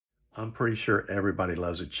I'm pretty sure everybody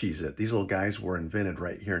loves a Cheez-It. These little guys were invented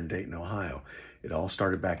right here in Dayton, Ohio. It all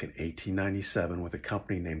started back in 1897 with a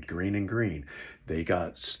company named Green and Green. They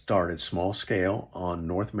got started small scale on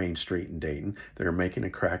North Main Street in Dayton. They were making a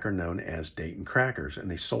cracker known as Dayton Crackers, and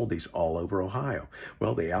they sold these all over Ohio.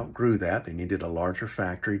 Well, they outgrew that. They needed a larger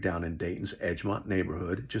factory down in Dayton's Edgemont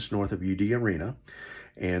neighborhood, just north of UD Arena.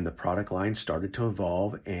 And the product line started to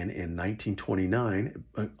evolve, and in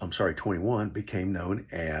 21, became known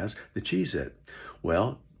as the Cheez-It.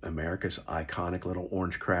 Well, America's iconic little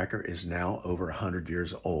orange cracker is now over 100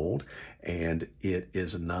 years old, and it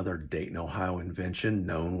is another Dayton, Ohio invention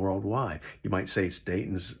known worldwide. You might say it's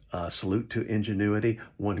Dayton's salute to ingenuity,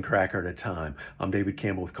 one cracker at a time. I'm David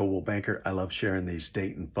Campbell with Coldwell Banker. I love sharing these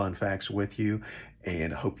Dayton fun facts with you,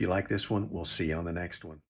 and I hope you like this one. We'll see you on the next one.